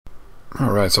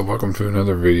Alright, so welcome to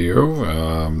another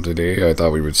video. Today I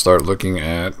thought we would start looking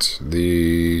at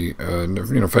the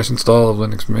fresh install of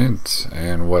Linux Mint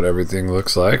and what everything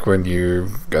looks like when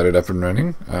you've got it up and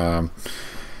running.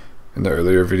 In the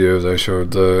earlier videos I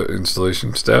showed the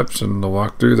installation steps and the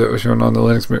walkthrough that was shown on the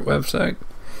Linux Mint website.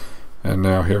 And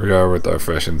now here we are with our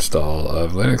fresh install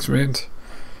of Linux Mint.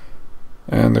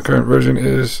 And the current version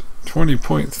is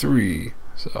 20.3.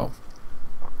 So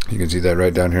you can see that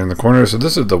right down here in the corner. So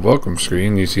this is the welcome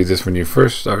screen. You see this when you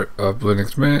first start up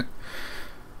Linux Mint.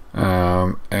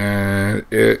 And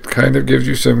it kind of gives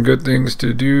you some good things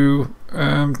to do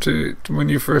to when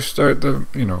you first start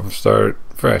start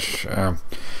fresh.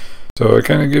 So it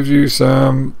kind of gives you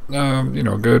some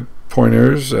good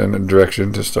pointers and a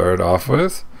direction to start off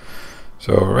with.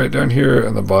 So right down here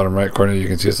in the bottom right corner, you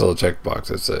can see this little checkbox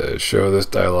that says show this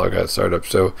dialog at startup.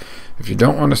 So if you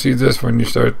don't want to see this when you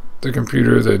start the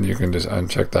computer, then you can just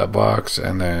uncheck that box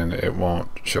and then it won't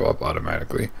show up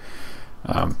automatically.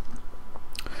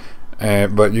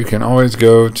 But you can always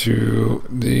go to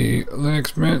the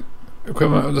Linux Mint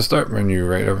equivalent of the start menu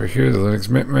right over here, the Linux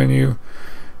Mint menu,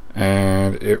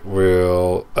 and it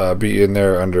will be in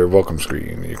there under welcome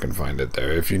screen. You can find it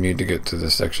there if you need to get to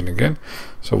this section again.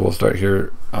 So we'll start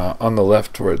here on the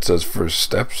left where it says first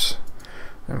steps,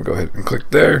 and go ahead and click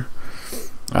there.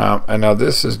 And now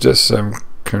this is just some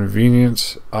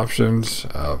convenience options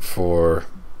for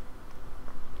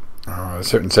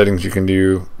certain settings you can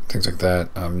do, things like that.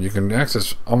 You can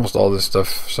access almost all this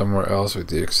stuff somewhere else with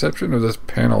the exception of this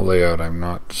panel layout I'm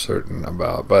not certain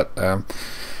about, but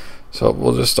so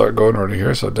we'll just start going over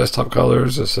here. So desktop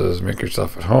colors, it says make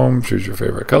yourself at home, choose your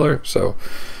favorite color. So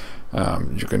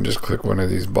you can just click one of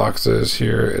these boxes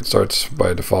here. It starts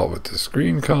by default with the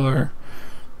screen color,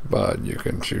 but you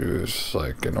can choose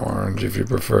like an orange if you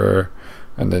prefer.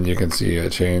 And then you can see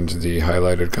it changed the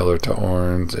highlighted color to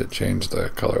orange. It changed the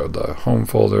color of the home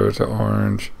folder to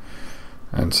orange.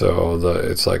 And so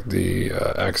it's like the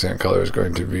accent color is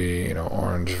going to be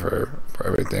orange for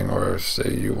everything, or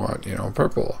say you want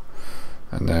purple.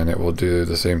 And then it will do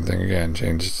the same thing again,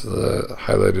 change the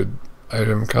highlighted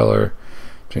item color,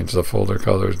 change the folder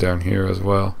colors down here as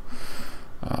well.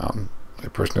 I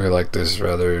personally like this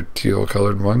rather teal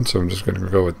colored one, so I'm just going to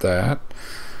go with that.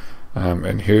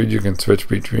 And here you can switch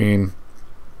between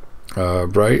a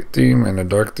bright theme and a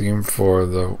dark theme for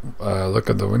the look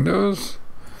of the windows.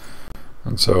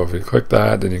 And so if you click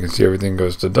that, then you can see everything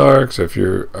goes to dark. So if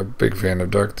you're a big fan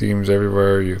of dark themes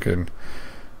everywhere, you can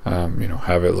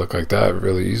have it look like that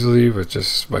really easily with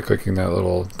just by clicking that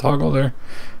little toggle there.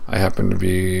 I happen to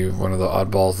be one of the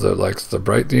oddballs that likes the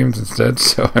bright themes instead,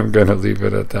 so I'm going to leave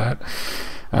it at that.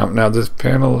 Now this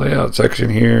panel layout section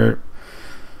here,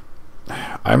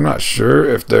 I'm not sure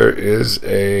if there is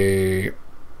a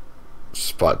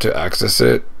spot to access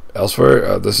it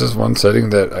elsewhere. This is one setting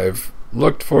that I've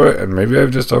looked for it, and maybe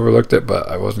I've just overlooked it, but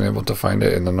I wasn't able to find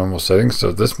it in the normal settings,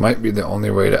 so this might be the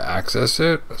only way to access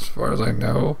it as far as I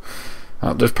know.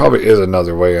 There probably is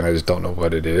another way and I just don't know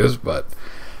what it is, but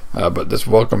this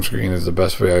welcome screen is the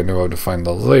best way I know of to find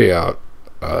the layout,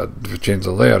 to change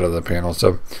the layout of the panel.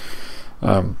 So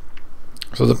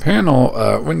the panel,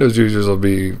 Windows users will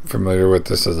be familiar with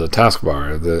this as a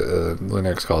taskbar. The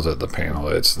Linux calls it the panel.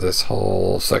 It's this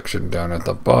whole section down at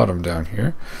the bottom down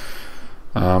here.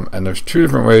 And there's two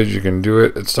different ways you can do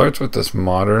it. It starts with this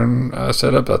modern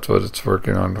setup. That's what it's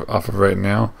working on off of right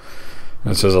now.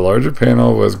 And it says a larger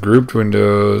panel with grouped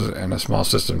windows and a small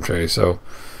system tray. So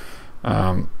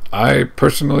I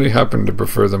personally happen to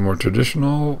prefer the more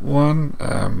traditional one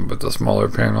with the smaller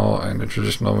panel and the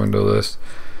traditional window list.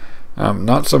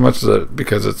 Not so much that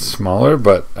because it's smaller,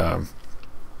 but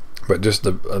just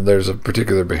there's a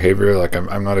particular behavior. Like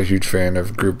I'm not a huge fan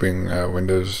of grouping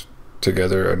windows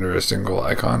together under a single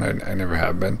icon. I never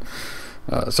have been.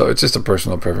 So it's just a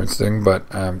personal preference thing.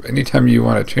 But anytime you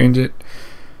want to change it,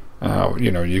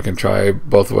 you can try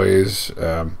both ways.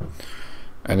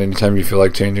 And anytime you feel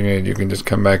like changing it, you can just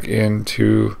come back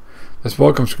into this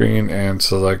welcome screen and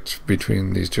select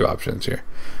between these two options here.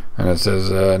 And it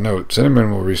says, note,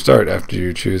 Cinnamon will restart after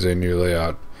you choose a new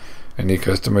layout. Any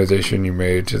customization you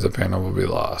made to the panel will be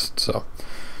lost. So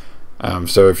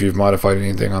if you've modified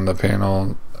anything on the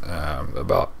panel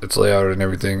about its layout and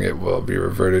everything, it will be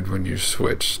reverted when you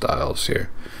switch styles here.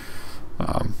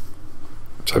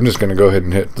 So I'm just going to go ahead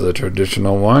and hit the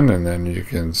traditional one, and then you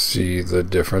can see the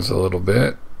difference a little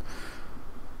bit.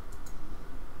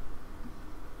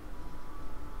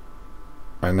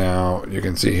 And now you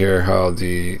can see here how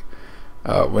the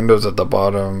windows at the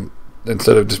bottom,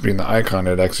 instead of just being the icon,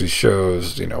 it actually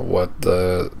shows what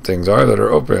the things are that are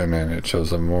open, and it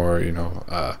shows them more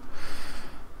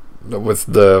with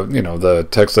the, you know, the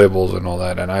text labels and all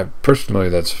that. And I personally,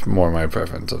 that's more my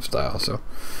preference of style. So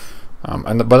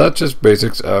but that's just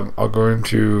basics. I'll go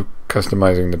into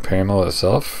customizing the panel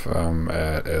itself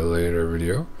at a later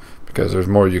video, because there's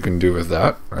more you can do with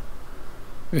that.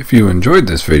 If you enjoyed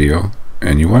this video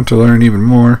and you want to learn even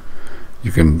more,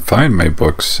 you can find my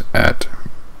books at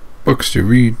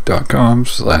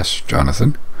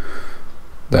bookstoread.com/Jonathan.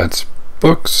 That's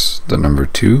books, the number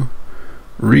 2,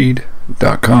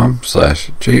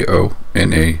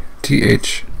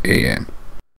 read.com/JONATHAN.